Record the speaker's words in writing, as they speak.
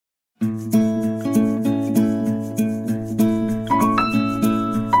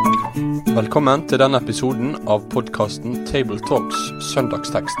Velkommen til denne episoden av podcasten Table Talks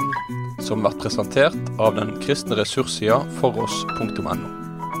Søndagsteksten, som blir presentert av den kristne ressurssida foross.no.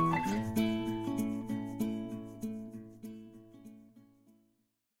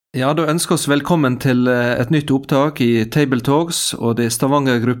 Ja, da ønsker oss velkommen til et nytt opptak i Table Talks, og det er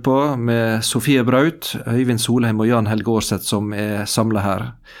Stavanger-gruppa med Sofie Braut, Øyvind Solheim og Jan Helge Årseth som er samlet her.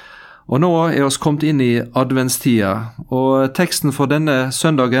 Og nå er oss kommet inn i adventstida, og teksten for denne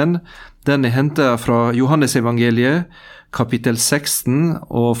søndagen, den er hentet fra Johannesevangeliet, kapittel 16,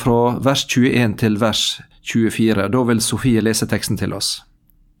 og fra vers 21 til vers 24. Da vil Sofie lese teksten til oss.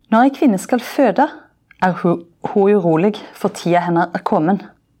 Når en kvinne skal føde, er hun urolig, for tida henne er kommet.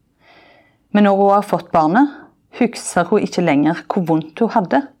 Men når hun har fått barnet, husker hun ikke lenger hvor vondt hun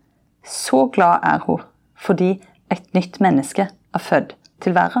hadde. Så glad er hun, fordi et nytt menneske er født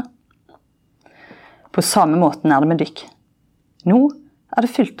til verden. På samme måten er det med dykk. Nå er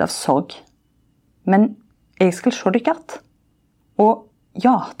det fylt av sorg. Men jeg skal se dykkert. Og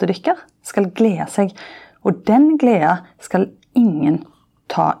hjertet dykker skal glede seg, og den glede skal ingen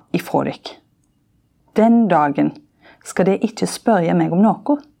ta ifra dykk. Den dagen skal de ikke spørre meg om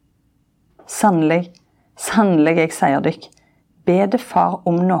noe. Sannelig, sannelig, jeg sier dykk, be det far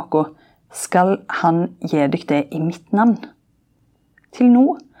om noe, skal han gi dykk det i mitt navn. Til nå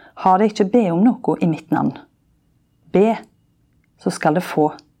har de ikke be om noe i mitt navn. Be, så skal det få,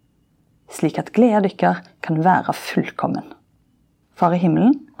 slik at glede dykker kan være fullkommen. Far i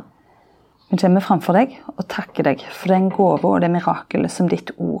himmelen, vi kommer framfor deg og takker deg for den gåve og det mirakelet som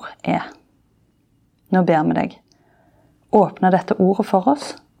ditt ord er. Nå ber vi deg, åpne dette ordet for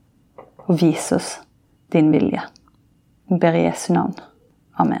oss, og vis oss din vilje. Vi ber i Jesu navn.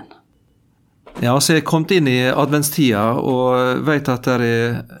 Amen. Ja, så jeg er kommet inn i adventstida og vet at det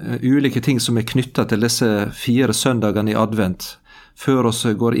er ulike ting som er knyttet til disse 4 søndagene i advent, før oss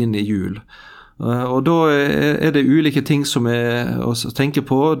går inn i jul. Og da er det ulike ting som er å tenke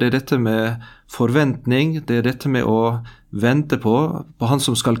på. Det er dette med forventning, det er dette med å vente på han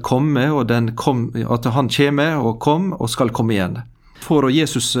som skal komme, og at han kommer og kom og skal komme igjen. For å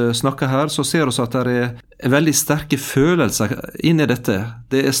Jesus snakke her, så ser vi at det er veldig sterke følelser inni dette.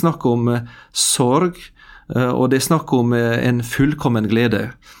 Det er snakk om sorg, og det er snakk om en fullkommen glede.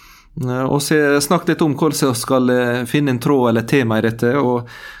 Og så har jeg snakket litt om hvordan jeg skal finne en tråd eller tema i dette, og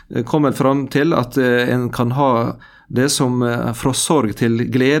kommet fram til at en kan ha det som fra sorg til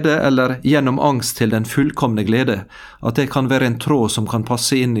glede, eller gjennom angst til den fullkomne glede. At det kan være en tråd som kan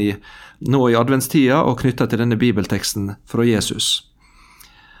passe inn i nå i adventstida, og knyttet til denne bibelteksten fra Jesus.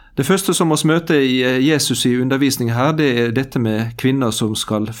 Det første som vi møter i Jesus i undervisning her, det er dette med kvinner som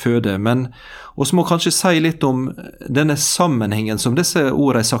skal føde. Men vi må kanskje si litt om denne sammenhengen som disse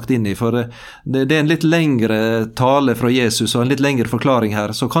ordene er sagt inn i, for det er en litt lengre tale fra Jesus og en litt lengre forklaring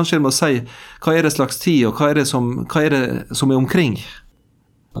her. Så kanskje jeg må si, hva er det slags tid, og hva er det som er omkring?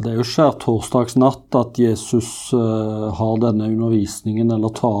 Det er jo skjærtorsdagsnatt at Jesus har denne undervisningen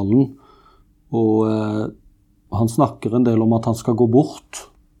eller talen, og han snakker en del om at han skal gå bort,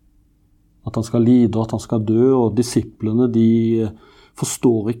 at han skal lide og at han skal dø, og disiplene de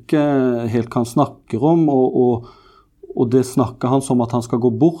forstår ikke helt hva han snakker om, og det snakker han som at han skal gå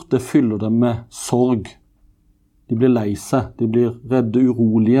bort, det fyller dem med sorg. De blir lei seg, de blir redde,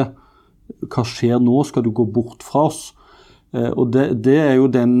 urolige. Hva skjer nå? Skal du gå bort fra oss? Og det er jo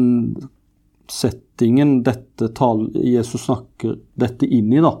den settingen Jesus snakker dette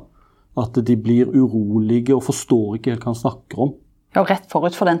inn i, da. At de blir urolige og forstår ikke helt hva han snakker om. Og rett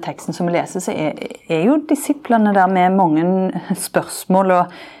forut for den teksten som vi leser, så er jo disiplene der med mange spørsmål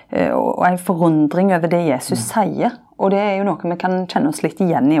og en forundring over det Jesus sier. Og det er jo noe vi kan kjenne oss litt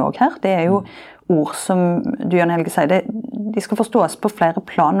igjen i også her. Det er jo ord som du, Jan Helge, sier, de skal forstås på flere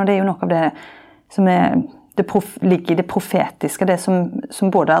plan, og det er jo noe av det som ligger i det profetiske, det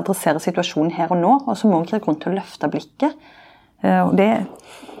som både adresserer situasjonen her og nå, og som også gir grunn til å løfte blikket. Og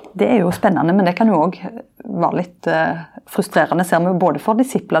det er jo spennende, men det kan jo også være litt frustrerende, ser vi både for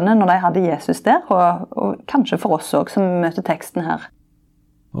disiplene når de hadde Jesus der, og kanskje for oss også som møter teksten her.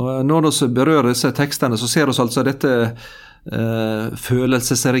 Og når vi berører disse tekstene, så ser vi altså dette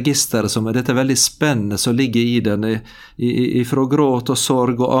følelsesregisteret som er dette veldig spennende som ligger i den, fra gråt og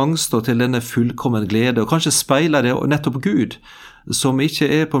sorg og angst og til denne fullkommen glede, og kanskje speiler det nettopp Gud, som ikke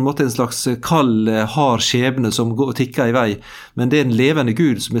er på en måte en slags kald, hard skjebne som går og tikker i vei, men det er en levende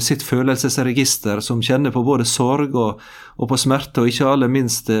Gud med sitt følelsesregister, som kjenner på både sorg og på smerte, og ikke alle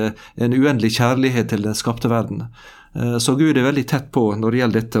minst en uendelig kjærlighet til den skapte verden. Så Gud er veldig tett på når det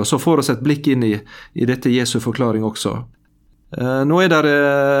gjelder dette, og så får vi et blikk inn i dette Jesu forklaring også. Nå er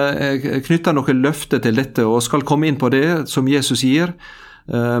det knyttet noen løfter til dette, og skal komme inn på det som Jesus gir,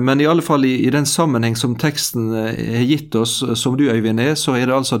 Men i alle fall i den sammenheng som teksten har gitt oss, som du Øyvind så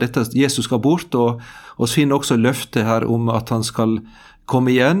det altså dette at Jesus skal bort, og oss finner også løfte her om at han skal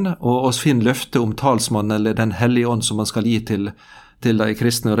komme igjen, og oss finner løfte om talsmannen eller den hellige ånd som han skal gi til de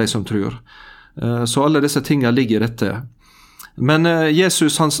kristne og de som tror. Så alle disse tingene ligger i dette. Men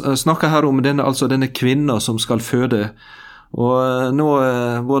Jesus han snakker her om denne kvinna som skal føde, og nå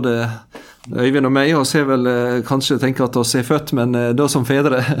både Øyvind og meg, oss vel kanskje tenker at oss født, men da som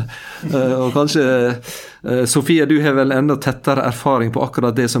fedre, og kanskje Sofie, du har vel enda tettere erfaring på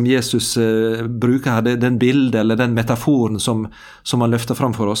akkurat det som Jesus bruker her, den bildet eller den metaforen som han løfter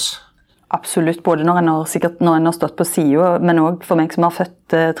fram for oss. Absolutt, både når en har stått på siden, men også for meg som har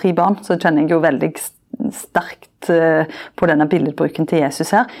født 3 barn, så kjenner jeg jo veldig sterkt på denne billedbruken til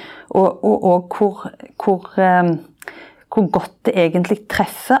Jesus her, og hvor godt det egentlig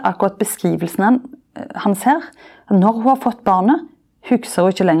treffer akkurat beskrivelsen hans her. Når hun har fått barnet, husker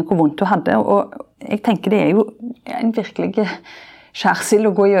hun ikke lenger hvor vondt hun hadde, og jeg tenker det jo en virkelig skjærsild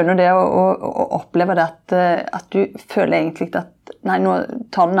å gå gjennom det og oppleve det at du føler egentlig at nei, nå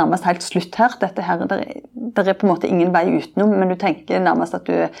tar det nærmest helt slutt her. Dette her, det på en måte ingen vei utenom, men du tenker nærmest at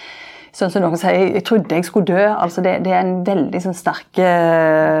du, sånn som noen sier, jeg trodde jeg skulle dø. Altså det en veldig sånn sterk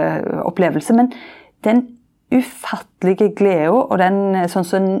opplevelse, men den ufattelige glede, og den sånn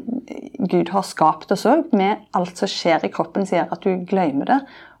som Gud har skapt oss også, med alt som skjer i kroppen, sier at du glemmer det,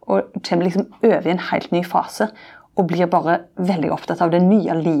 og kommer liksom over i en helt ny fase, og blir bare veldig opptatt av det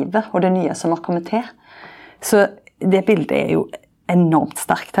nye livet, og det nye som har kommet til. Så det bildet jo enormt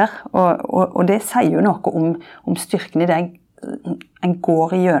sterkt her, og det sier jo noe om styrken i det en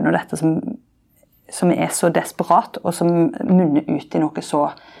går igjennom dette som så desperat, og som munner ut i noe så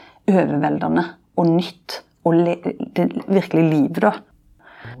overveldende og nytt, og det virkelige livet da.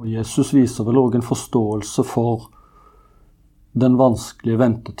 Og Jesus viser vel også en forståelse for den vanskelige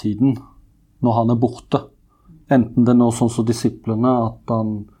ventetiden når han borte. Enten det nå sånn som disiplene, at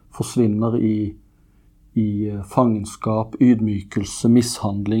han forsvinner i fangenskap, ydmykelse,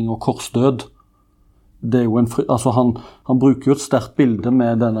 mishandling og korsdød. Det jo altså han bruker jo et sterkt bilde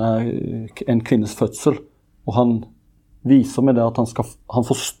med en kvinnes fødsel, og han viser med det at han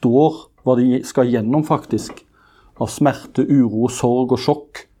forstår hva de skal gjennom faktisk, av smerte, uro, sorg og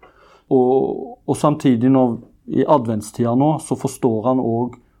sjokk. Og samtidig i adventstida nå, så forstår han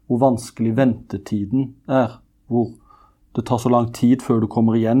også hvor vanskelig ventetiden hvor det tar så lang tid før du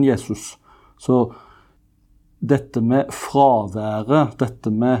kommer igjen, Jesus. Så dette med fraværet,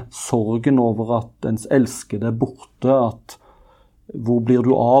 dette med sorgen over at ens elskede borte, at hvor blir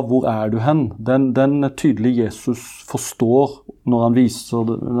du av, hvor du hen, den tydelig Jesus forstår når han viser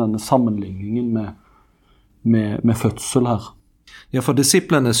denne sammenligningen med fødsel her. Ja, for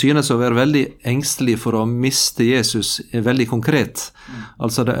disiplene synes å være veldig engstelige for å miste Jesus veldig konkret.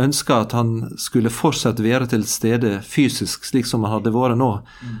 Altså de ønsker at han skulle fortsatt være til stede fysisk, slik som han hadde vært nå,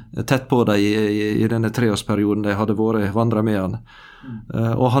 tett på dem i denne 3-årsperioden de hadde vandret med han.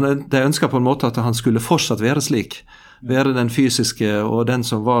 Og de ønsker på en måte at han skulle fortsatt være slik, være den fysiske og den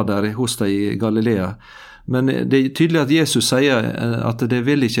som var der hos dem i Galilea. Men det tydelig at Jesus sier at det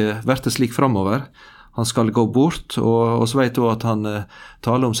vil ikke være slik fremover. Han skal gå bort, og så vet du at han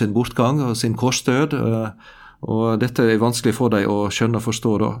taler om sin bortgang og sin korsdød, og dette vanskelig for deg å skjønne og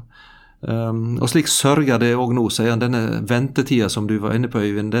forstå da. Og slik sørger det også nå, sier han, denne ventetida som du var inne på,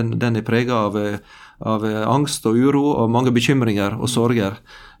 Øyvind, den preget av angst og uro og mange bekymringer og sorger.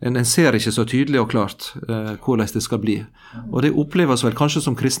 En ser ikke så tydelig og klart hvordan det skal bli. Og det oppleves vel kanskje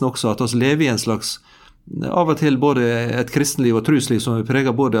som kristne også, at oss lever i en slags av og til både et kristenliv og trusliv som er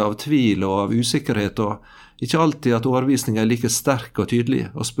preget både av tvil og av usikkerhet, og ikke alltid at overbevisningen like sterk og tydelig,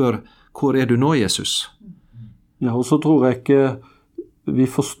 og spør, hvor du nå, Jesus? Ja, og så tror jeg ikke vi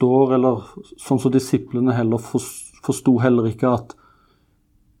forstår, eller sånn som disiplene heller forstod heller ikke, at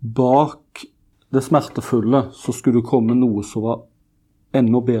bak det smertefulle så skulle det komme noe som var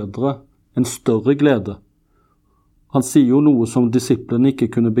enda bedre, en større glede. Han sier jo noe som disiplene ikke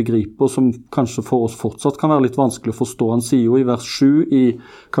kunne begripe, og som kanskje for oss fortsatt kan være litt vanskelig å forstå. Han sier jo i vers 7 i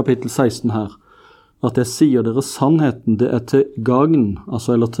kapittel 16 her, at jeg sier dere sannheten, det til gagn,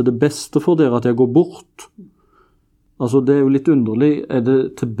 altså, eller til det beste for dere at jeg går bort. Altså det jo litt underlig, det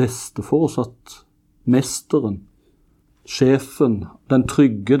til beste for oss at mesteren, sjefen, den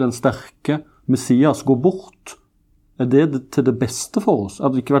trygge, den sterke, Messias går bort? Det til det beste for oss?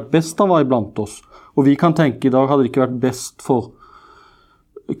 Hadde det ikke vært best han var iblant oss? Og vi kan tenke i dag, hadde det ikke vært best for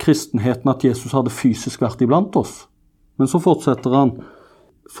kristenheten at Jesus hadde fysisk vært iblant oss? Men så fortsetter han,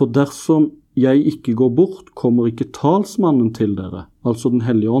 for dersom jeg ikke går bort, kommer ikke talsmannen til dere, altså den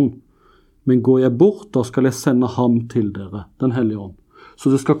hellige ånd. Men går jeg bort, da skal jeg sende ham til dere, den hellige ånd. Så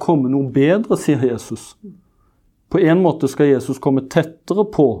det skal komme noe bedre, sier Jesus. På en måte skal Jesus komme tettere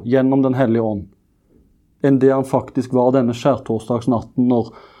på gjennom den hellige ånd, enn det han faktisk var denne skjærtorsdagsnatten,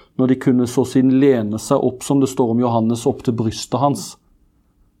 når de kunne så sin lene seg opp, som det står om Johannes, opp til brystet hans.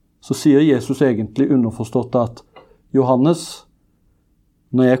 Så sier Jesus egentlig underforstått at Johannes,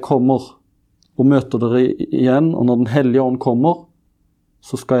 når jeg kommer og møter dere igjen, og når den hellige ånd kommer,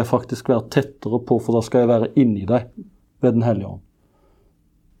 så skal jeg faktisk være tettere på, for da skal jeg være inni deg ved den hellige ånd.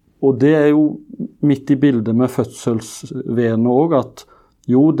 Og det er jo midt i bildet med fødselsvene også, at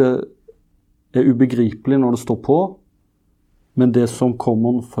jo, det er ubegripelig når det står på, men det som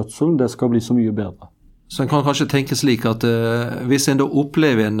kommer om fødselen, det skal bli så mye bedre. Så en kan kanskje tenke slik at hvis en da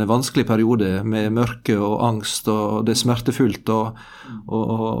opplever en vanskelig periode med mørke og angst, og det er smertefullt og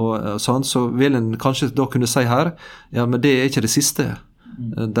sånn, så vil en kanskje da kunne si her, ja, men det er ikke det siste.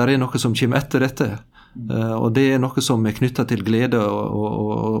 Der er noe som kommer etter dette, og det er noe som er knyttet til glede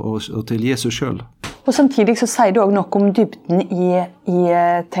og til Jesus selv. Og samtidig så sier det også noe om dybden i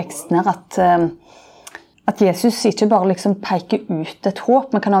teksten her, at Jesus ikke bare liksom peker ut et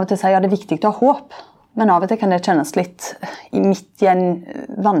håp, men kan av og til si, ja, det er viktig å ha håp, men av og til kan det kjennes litt, midt i en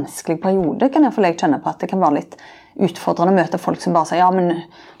vanskelig periode, kan jeg kjenne på at det kan være litt utfordrende å møte folk som bare sier, ja, men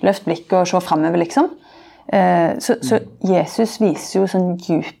løft blikket og se fremover liksom. Så Jesus viser jo sånn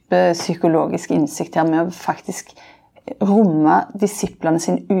djup psykologisk innsikt her med å faktisk romme disiplene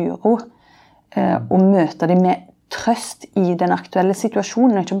sin uro og møte dem med trøst i den aktuelle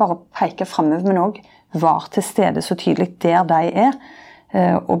situasjonen, og ikke bare peke fremover, men også var til stede så tydelig der de er,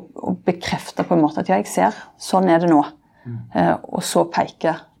 og bekrefte på en måte at ja, jeg ser, sånn er det nå, og så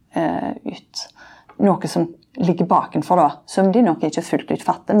peke ut noe som ligger bakenfor da, som de nok ikke fullt ut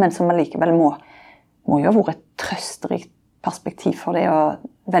fatter, men som allikevel må jo ha vært et trøsterikt perspektiv for det, og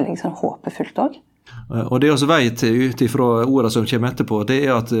veldig sånn håpefullt også. Og det vi vet ut ifra ordene som kommer etterpå, det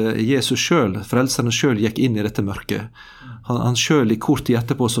er at Jesus selv, frelseren selv, gikk inn i dette mørket. Han selv i kort tid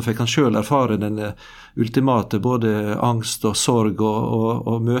etterpå så fikk han selv erfare den ultimate både angst og sorg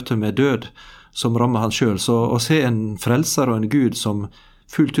og møte med død som rammer han selv. Så å se en frelser og en Gud som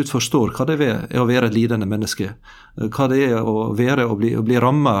fullt ut forstår hva det er å være et lidende menneske, hva det er å være og bli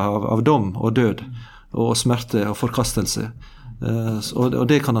rammet av dom og død og smerte og forkastelse. Og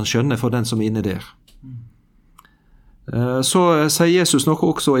det kan han skjønne for den som er inne der. Så sier Jesus noe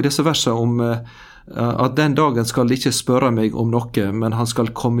også i disse versene om at den dagen skal de ikke spørre meg om noe, men han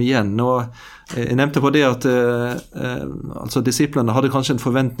skal komme igjen. Og jeg nevnte på det at altså disiplene hadde kanskje en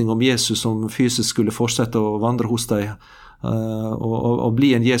forventning om Jesus som fysisk skulle fortsette å vandre hos dem, og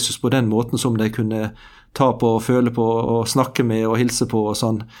bli en Jesus på den måten som de kunne ta på og føle på og snakke med og hilse på og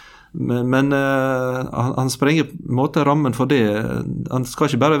sånn. Men han sprenger på en måte rammen for det. Han skal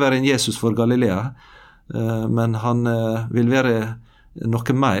ikke bare være en Jesus for Galilea, men han vil være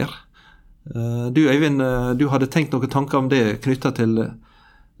noe mer. Du, Øyvind, du hadde tenkt noen tanker om det knyttet til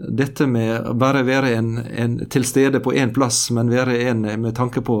dette med bare være en til stede på en plass, men være en med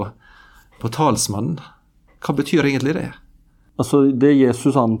tanke på talsmannen. Hva betyr egentlig det? Altså, det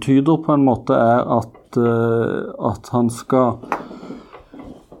Jesus antyder på en måte er at han skal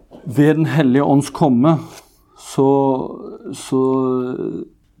ved den hellige ånds komme, så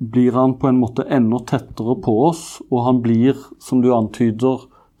blir han på en måte enda tettere på oss, og han blir, som du antyder,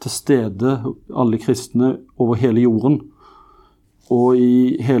 til stede alle kristne over hele jorden. Og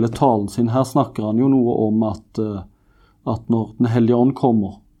i hele talen sin her snakker han jo noe om at når den hellige ånd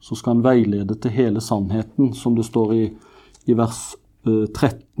kommer, så skal han veilede til hele sannheten, som det står i vers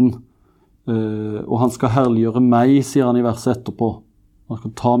 13. Og han skal herliggjøre meg, sier han i verset etterpå. Han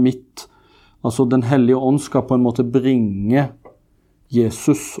skal ta mitt. Altså den hellige ånd skal på en måte bringe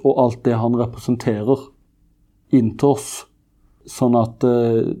Jesus og alt det han representerer inn til oss, sånn at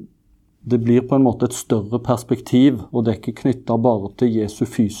det blir på en måte et større perspektiv, og det er ikke knyttet bare til Jesu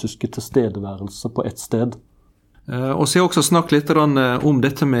fysiske tilstedeværelse på ett sted. Og så har jeg også snakket litt om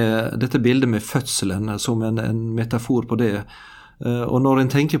dette bildet med fødselen som en metafor på det. Og når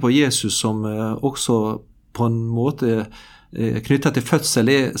en tenker på Jesus som også på en måte knyttet til fødsel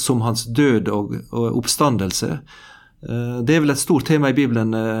er som hans død og oppstandelse, det er vel et stort tema i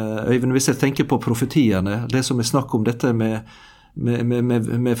Bibelen, Øyvind, hvis jeg tenker på profetiene, det som er snakk om dette med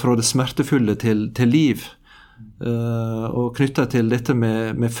fra det smertefulle til liv, og knyttet til dette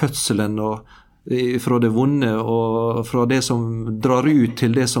med fødselen og fra det vonde og fra det som drar ut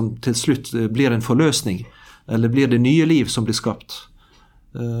til det som til slutt blir en forløsning, eller blir det nye liv som blir skapt.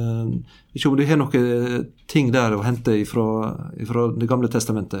 Ikke om du har noen ting der å hente fra det gamle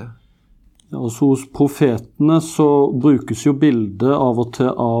testamentet? Altså hos profetene så brukes jo bildet av og til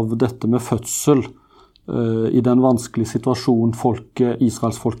av dette med fødsel i den vanskelige situasjonen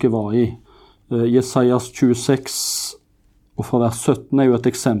Israelsfolket var i. Jesajas 26 og fra vers 17 jo et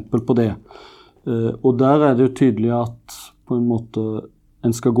eksempel på det. Og der det jo tydelig at på en måte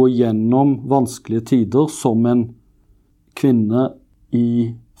en skal gå gjennom vanskelige tider som en kvinne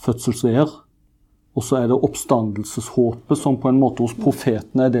i fødselsveier. Og så det oppstandelseshåpet som på en måte hos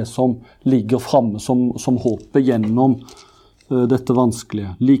profetene det som ligger fremme som håpet gjennom dette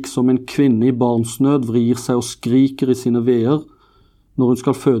vanskelige. Liksom en kvinne i barnsnød vrir seg og skriker i sine veer. Når hun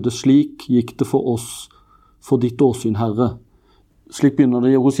skal føde slik, gikk det for oss, for ditt åsyn, Herre. Slik begynner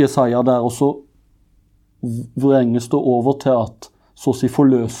det hos Jesaja der, og så vrenges det over til at så å si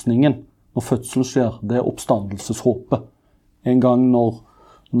forløsningen når fødselen skjer, det oppstandelseshåpet. En gang når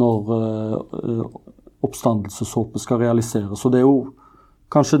oppstandelseshåpet skal realiseres. Så det jo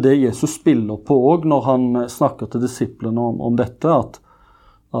kanskje det Jesus spiller på også når han snakker til disiplene om dette,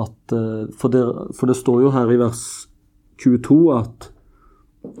 for det står jo her i vers 22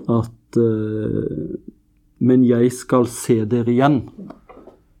 at men jeg skal se dere igjen.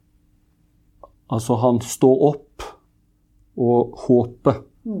 Altså han står opp, og håpet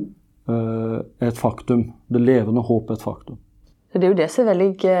et faktum. Det levende håpet et faktum. Det jo det som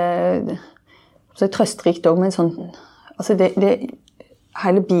veldig trøsterikt også, men sånn, altså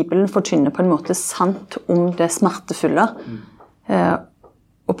hele Bibelen forkynner på en måte sant om det smertefulle,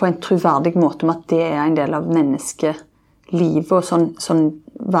 og på en troverdig måte om at det en del av menneskelivet, og sånn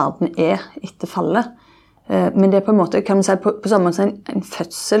verden etter fallet. Men det på en måte, kan man si, på samme måte en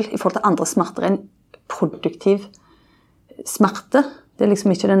fødsel i forhold til andre smerter, en produktiv smerte. Det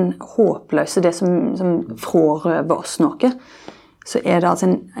liksom ikke den håpløse, det som frarøver oss noe. Så det altså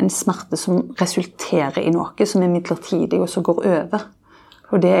en smerte som resulterer i noe som midlertidig og så går over.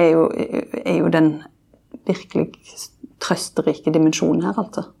 Og det jo den virkelig trøsterike dimensjonen her,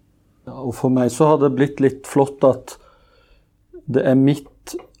 altså. Ja, og for meg så har det blitt litt flott at det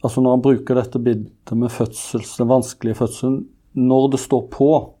altså når han bruker dette bildet med den vanskelige fødselen, når det står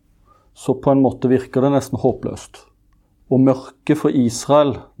på, så på en måte virker det nesten håpløst. Og mørket for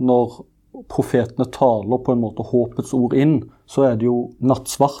Israel, når profetene taler på en måte håpets ord inn, så det jo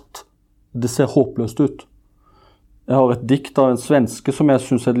nattsvart. Det ser håpløst ut. Jeg har et dikt av en svenske som jeg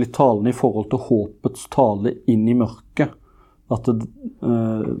synes litt talende i forhold til håpets tale inn i mørket. At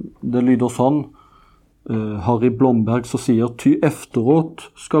det lyder sånn, Harry Blomberg så sier, ty efteråt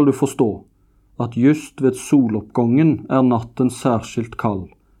skal du forstå, at just ved soloppgången natten särskilt kall,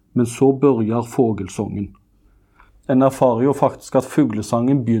 men så börjar fågelsången. En erfarer jo faktisk at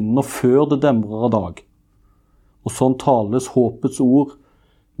fuglesangen begynner før det demrer av dag. Og sånn tales håpets ord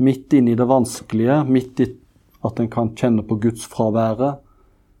midt inne i det vanskelige, midt i at en kan kjenne på Guds fravære.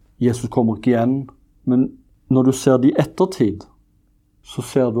 Jesus kommer ikke igjen. Men når du ser det i ettertid, så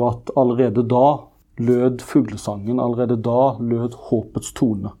ser du at allerede da lød fuglesangen, allerede da lød håpets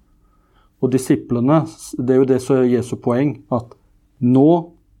tone. Og disiplene, det jo det som Jesu poeng, at nå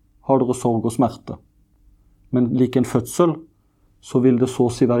har dere sorg og smerte. Men like en fødsel, så vil det så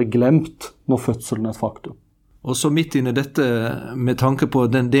å si være glemt når fødselen et faktum. Og så midt inne dette, med tanke på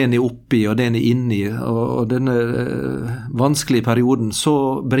det en oppi og det en inni, og denne vanskelige perioden,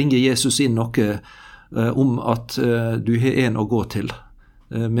 så bringer Jesus inn noe om at du har en å gå til,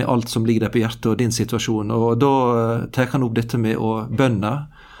 med alt som ligger der på hjertet og din situasjon. Og da tar han opp dette med å bønne,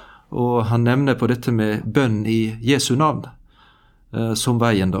 og han nevner på dette med bønn i Jesu navn, som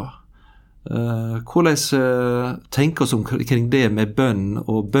veien da. Hvordan tenker oss omkring det med bønn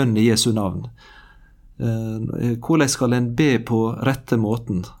og bønn i Jesu navn? Hvordan skal en be på rette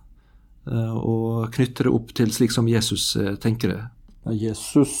måten og knytte det opp til slik som Jesus tenker det?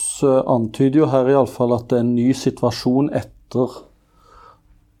 Jesus antyder jo her i alle fall at det en ny situasjon etter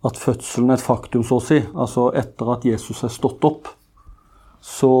at fødselen et faktum, så å si. Altså etter at Jesus stått opp,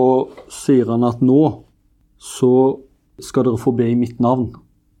 så sier han at nå så skal dere få be i mitt navn.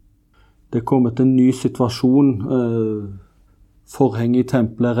 Det kommet en ny situasjon. Forhenget i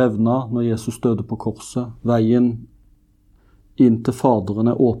tempelet revna når Jesus døde på korset. Veien inn til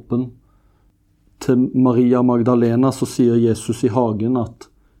Faderen åpen. Til Maria Magdalena så sier Jesus i hagen at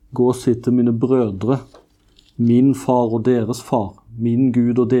gå og si til mine brødre, min far og deres far, min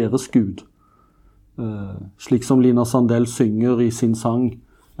Gud og deres Gud. Slik som Lina Sandell synger i sin sang,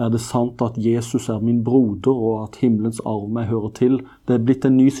 det sant at Jesus min broder, og at himmelens arv meg hører til. Det blitt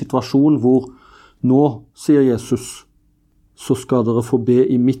en ny situasjon hvor nå, sier Jesus, så skal dere få be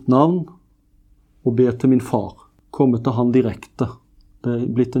i mitt navn, og be til min far. Komme til han direkte.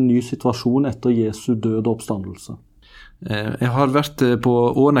 Det blitt en ny situasjon etter Jesu død og oppstandelse. Jeg har vært på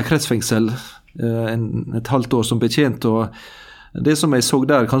Åna kretsfengsel et halvt år som betjent, og Det som jeg så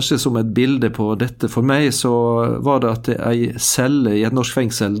der, kanskje som et bilde på dette for meg, så var det at en celle i et norsk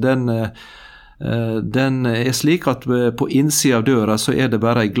fengsel, den er slik at på innsiden av døra så er det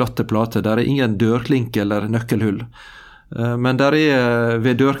bare en glatte plate. Der er ingen dørklink eller nøkkelhull. Men der er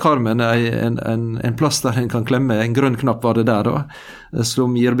ved dørkarmen en plass der en kan klemme, en grønn knapp var det der da,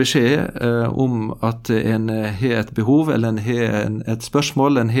 som gir beskjed om at en har et behov, eller en har et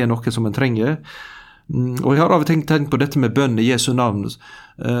spørsmål, en har noe som en trenger. Og jeg har av og tenkt på dette med bønn i Jesu navn,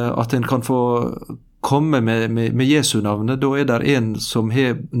 at en kan få komme med Jesu navnet. Da er det en som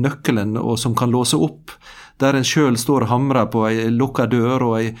har nøkkelen og som kan låse opp, der en selv står og hamrer på en lukket dør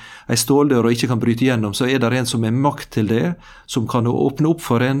og en ståldør og ikke kan bryte gjennom, så er det en som er makt til det, som kan åpne opp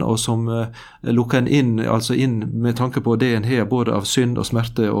for en og som lukker en inn, altså inn med tanke på det en har både av synd og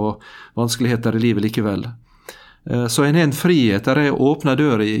smerte og vanskeligheter i livet likevel. Så en har en frihet, der er åpne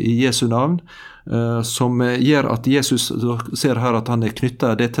dør i Jesu navn, som gjør at Jesus ser her at han er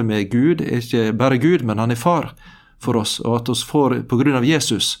knyttet dette med Gud, ikke bare Gud, men han er far for oss, og at oss får på grunn av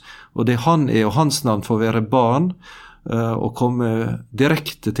Jesus, og det han er og hans navn får være barn, og komme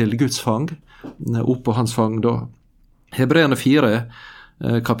direkte til Guds fang, opp på hans fang da. Hebreerne 4,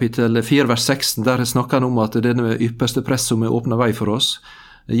 kapittel 4, vers 16, der snakker han om at denne ypperste prest som er åpnet vei for oss,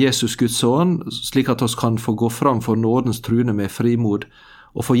 Jesus Guds son, slik at oss kan få gå fram for nådens trune med frimod,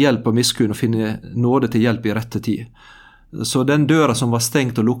 og få hjelp av miskunn og finne nåde til hjelp i rette tid. Så den døra som var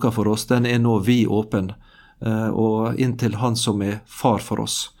stengt og lukket for oss, den er nå vid åpen, og inntil han som er far for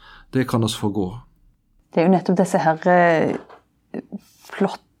oss. Det kan oss få gå. Det er jo nettopp disse her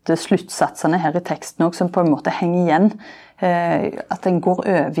flotte sluttsatsene her i teksten også, som på en måte henger igjen. At den går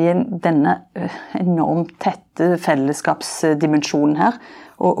over i denne enormt tette fellesskapsdimensjonen her,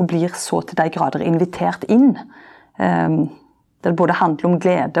 og blir så til de grader invitert inn. Der både handler om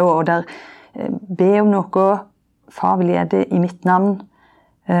glede, og der be om noe, far vil gi det i mitt navn.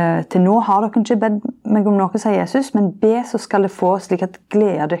 Til nå har dere ikke bedt meg om noe, sier Jesus, men be så skal det få, slik at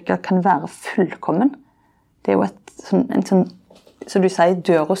glede dere kan være fullkommen. Det er jo en sånn, så du sier,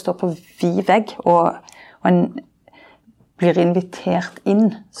 døra står på vid vegg, og en blir invitert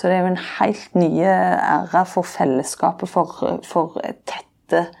inn. Så det er jo en helt nye ære for fellesskapet, for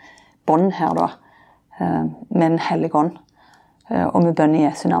tette bånd her da, med en hellig ånd, og med bønn i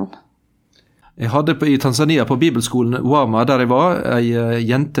Jesu navn. Jeg hadde i Tanzania på bibelskolen Wama, der jeg var, en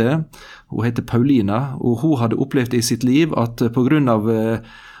jente, hun heter Paulina, og hun hadde opplevd i sitt liv at på grunn av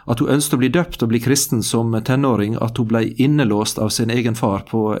at hun ønsket å bli døpt og bli kristen som tenåring, at hun ble innelåst av sin egen far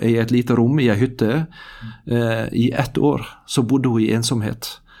i et lite rom i en hytte. I 1 år så bodde hun i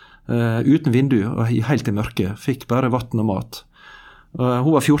ensomhet, uten vindu og helt i mørke, fikk bare vatten og mat.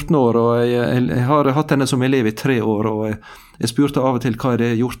 Hun var 14 år, og jeg har hatt henne som elev i 3 år, og jeg spurte av og til, hva er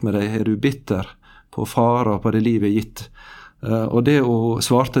det gjort med deg? Er du bitter på far og på det livet gitt? Og det hun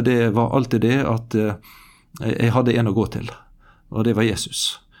svarte, det var alltid det at jeg hadde en å gå til, og det var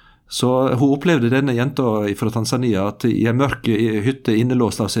Jesus. Så hun opplevde denne jenta fra Tanzania at i en mørk hytte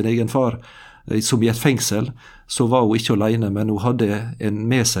innelåst av sin egen far, som i et fengsel, så var hun ikke alene, men hun hadde en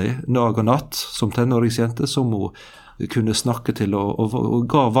med seg dag og natt som tenåringsjente som hun kunne snakke til og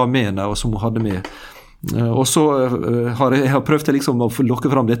ga hva med henne, og som hun hadde med. Og så har jeg prøvd liksom å lokke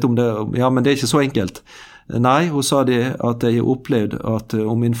fram dette om det, ja, men det er ikke så enkelt. Nei, hun sa det at jeg opplevde at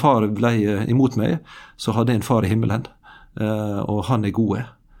om min far ble imot meg, så hadde jeg en far i himmelen, og han er gode.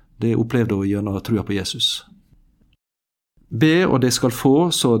 Det opplevde hun gjennom å trua på Jesus. Be, og det skal få,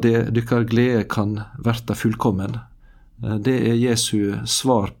 så det dykker glede kan verte fullkommen. Det er Jesu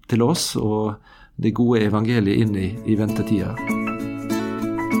svar til oss, og det gode evangeliet inn i ventetida.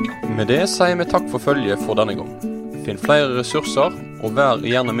 Med det sier vi takk for følget for denne gang. Finn flere ressurser, og vær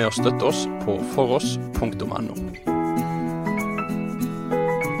gjerne med å støtte oss på foross.no.